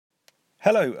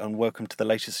Hello and welcome to the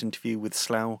latest interview with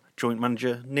Slough Joint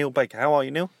Manager Neil Baker. How are you,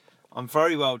 Neil? I'm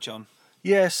very well, John.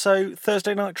 Yeah, so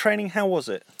Thursday night training, how was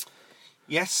it?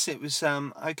 Yes, it was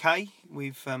okay.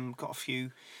 We've got a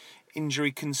few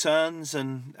injury concerns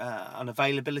and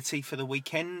unavailability for the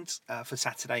weekend, for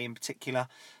Saturday in particular.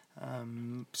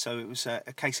 So it was a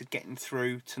case of getting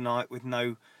through tonight with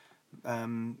no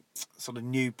sort of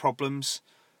new problems.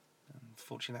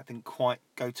 Unfortunately, that didn't quite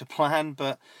go to plan,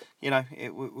 but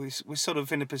we're sort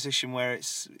of in a position where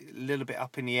it's a little bit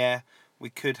up in the air. We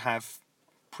could have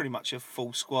pretty much a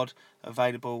full squad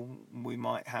available. We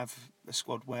might have a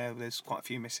squad where there's quite a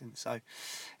few missing. So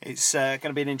it's going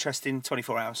to be an interesting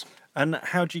 24 hours. And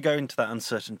how do you go into that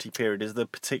uncertainty period? Is there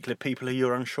particular people who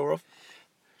you're unsure of?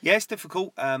 Yeah, it's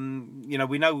difficult.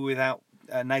 We know without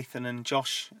Nathan and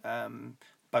Josh,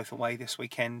 both away this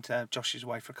weekend. Josh is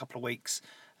away for a couple of weeks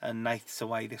and Nath's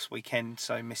away this weekend,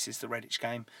 so misses the Redditch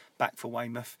game, back for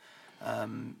Weymouth,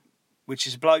 which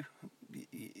is a blow,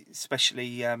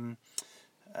 especially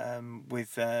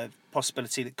with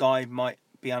possibility that Guy might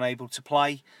be unable to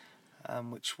play,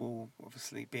 which will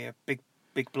obviously be a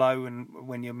big blow. And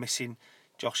when you're missing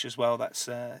Josh as well, that's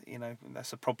a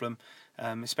problem,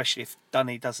 especially if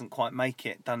Dunny doesn't quite make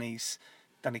it. Dunny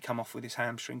come off with his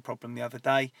hamstring problem the other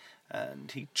day,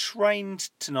 and he trained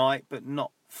tonight, but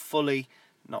not fully,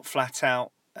 not flat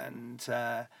out, and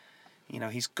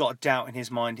he's got a doubt in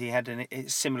his mind. He had a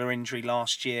similar injury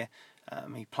last year.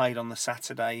 He played on the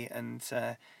Saturday and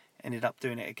ended up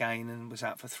doing it again and was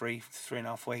out for three and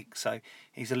a half weeks. So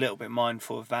he's a little bit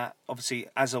mindful of that. Obviously,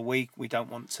 as a week, we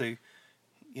don't want to,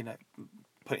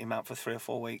 put him out for 3 or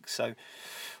 4 weeks. So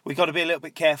we've got to be a little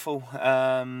bit careful.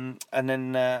 And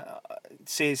then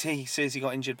says he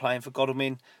got injured playing for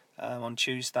Godalming on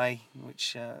Tuesday,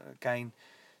 which again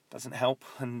doesn't help.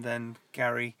 And then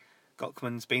Gary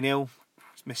Gockman's been ill,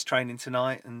 missed training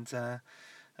tonight, and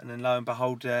then lo and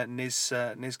behold,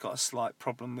 Niz got a slight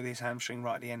problem with his hamstring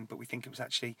right at the end, but we think it was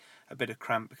actually a bit of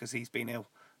cramp because he's been ill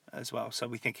as well. So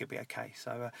we think he'll be okay.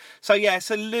 So yeah,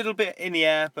 it's a little bit in the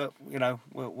air, but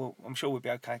I'm sure we'll be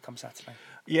okay come Saturday.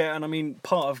 Yeah, and I mean,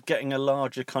 part of getting a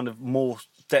larger kind of more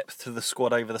depth to the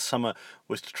squad over the summer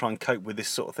was to try and cope with this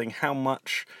sort of thing. How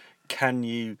much can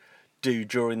you do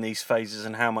during these phases,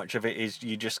 and how much of it is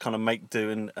you just kind of make do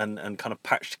and kind of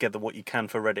patch together what you can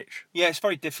for Redditch? Yeah, it's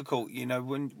very difficult,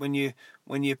 when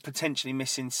you're potentially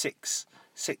missing six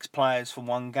players for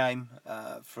one game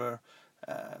for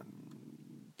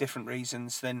different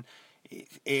reasons, then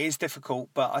it is difficult.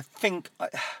 But I think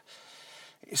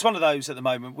it's one of those at the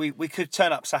moment. We could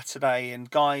turn up Saturday and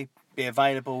Guy be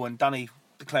available and Dunny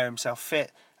declare himself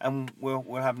fit, and we'll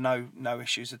have no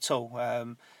issues at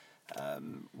all.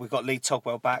 We've got Lee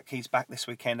Togwell back. He's back this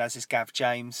weekend, as is Gav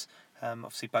James.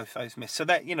 Obviously, both those missed. So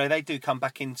that they do come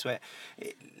back into it.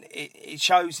 It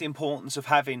shows the importance of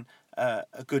having a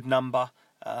good number,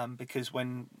 because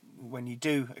when you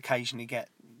do occasionally get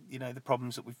the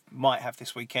problems that we might have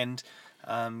this weekend,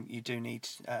 you do need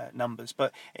numbers.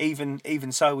 But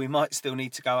even so, we might still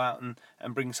need to go out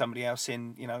and bring somebody else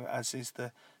in. As is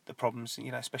the problems.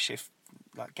 Especially if,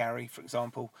 like Gary, for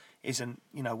example, isn't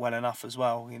well enough as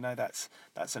well.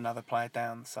 That's another player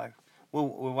down. So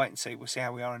we'll wait and see. We'll see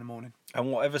how we are in the morning.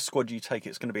 And whatever squad you take,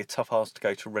 it's going to be a tough ask to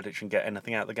go to Redditch and get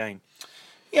anything out of the game.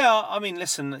 Yeah, I mean,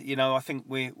 listen, I think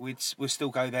we'll still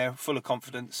go there full of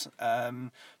confidence,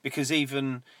 because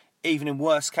even in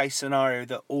worst case scenario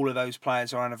that all of those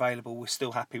players are unavailable, we're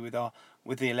still happy with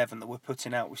the 11 that we're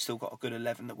putting out. We've still got a good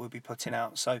 11 that we'll be putting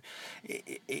out. So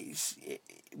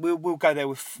we'll go there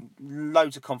with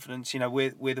loads of confidence.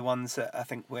 We're the ones that I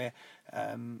think we're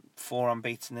 4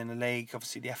 unbeaten in the league.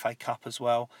 Obviously the FA Cup as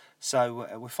well. So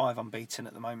we're 5 unbeaten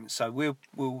at the moment. So we'll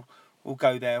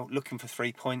go there looking for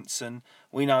 3 points, and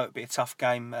we know it'll be a tough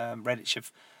game. Redditch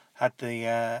have had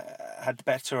the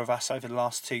better of us over the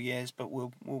last 2 years, but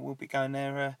we'll be going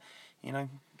there,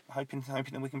 hoping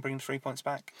that we can bring the 3 points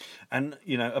back. And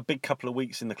a big couple of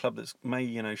weeks in the club that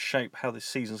may shape how this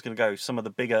season's going to go. Some of the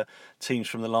bigger teams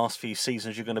from the last few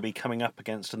seasons you're going to be coming up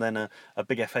against, and then a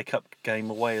big FA Cup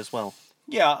game away as well.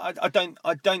 Yeah, I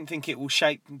don't think it will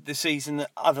shape the season,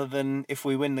 other than if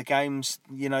we win the games.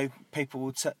 People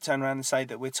will turn around and say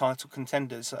that we're title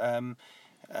contenders.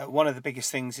 One of the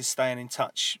biggest things is staying in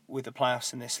touch with the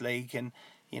playoffs in this league. And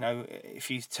if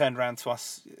you turned around to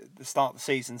us at the start of the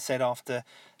season, said after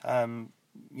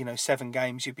 7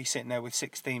 games you'd be sitting there with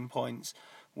 16 points,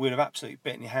 we'd have absolutely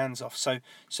bitten your hands off. So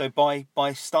by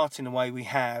starting the way we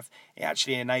have, it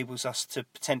actually enables us to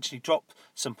potentially drop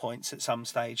some points at some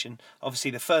stage. And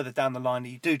obviously, the further down the line that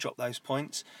you do drop those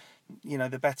points,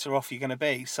 the better off you're going to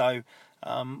be. So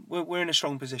we're in a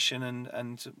strong position,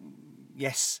 and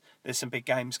yes, there's some big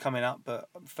games coming up, but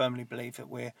I firmly believe that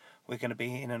we're going to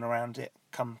be in and around it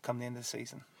come the end of the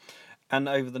season. And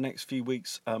over the next few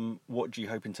weeks, what do you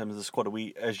hope in terms of the squad?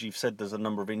 As you've said, there's a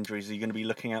number of injuries. Are you going to be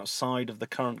looking outside of the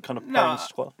current kind of playing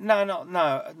squad? No, not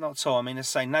at all. I mean,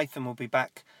 as I say, Nathan will be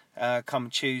back come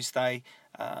Tuesday.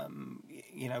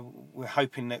 We're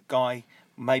hoping that Guy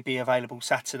may be available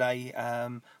Saturday.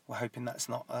 We're hoping that's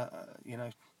not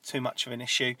too much of an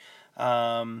issue.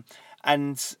 And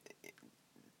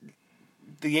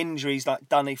the injuries like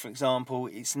Dunny, for example,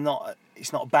 it's not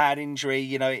a bad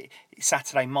injury.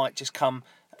 Saturday might just come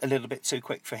a little bit too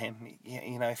quick for him.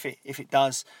 If it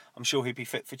does, I'm sure he'll be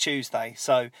fit for Tuesday.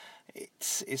 So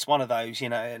it's one of those,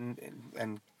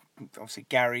 and obviously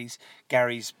Gary's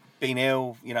been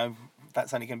ill.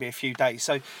 That's only going to be a few days.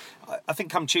 So I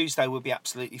think come Tuesday we'll be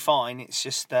absolutely fine. It's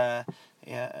just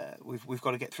we've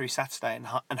got to get through Saturday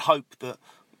and hope that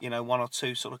one or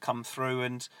two sort of come through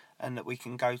and that we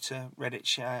can go to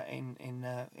Redditch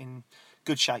in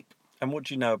good shape. And what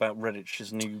do you know about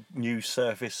Redditch's new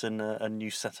surface and a new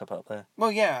setup up there?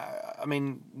 Well, yeah, I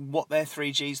mean, what their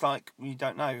 3G's like, you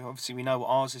don't know. Obviously, we know what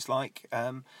ours is like,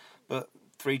 but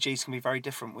 3Gs can be very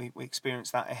different. We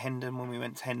experienced that at Hendon when we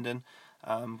went to Hendon,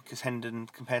 because Hendon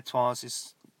compared to ours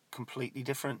is completely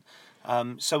different.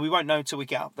 So we won't know until we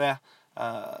get up there.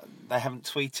 They haven't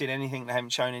tweeted anything. They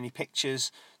haven't shown any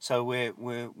pictures. So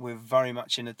we're very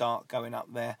much in the dark going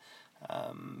up there.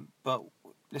 But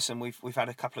listen, we've had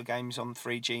a couple of games on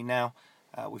 3G now.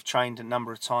 We've trained a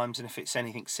number of times, and if it's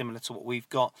anything similar to what we've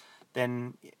got,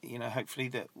 then hopefully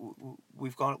that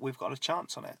we've got a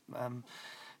chance on it.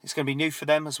 It's going to be new for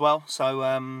them as well. So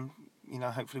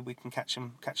hopefully we can catch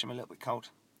them a little bit cold.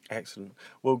 Excellent.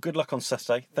 Well, good luck on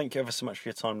Saturday. Thank you ever so much for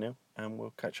your time, Neil, and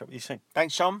we'll catch up with you soon.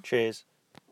 Thanks, Tom. Cheers.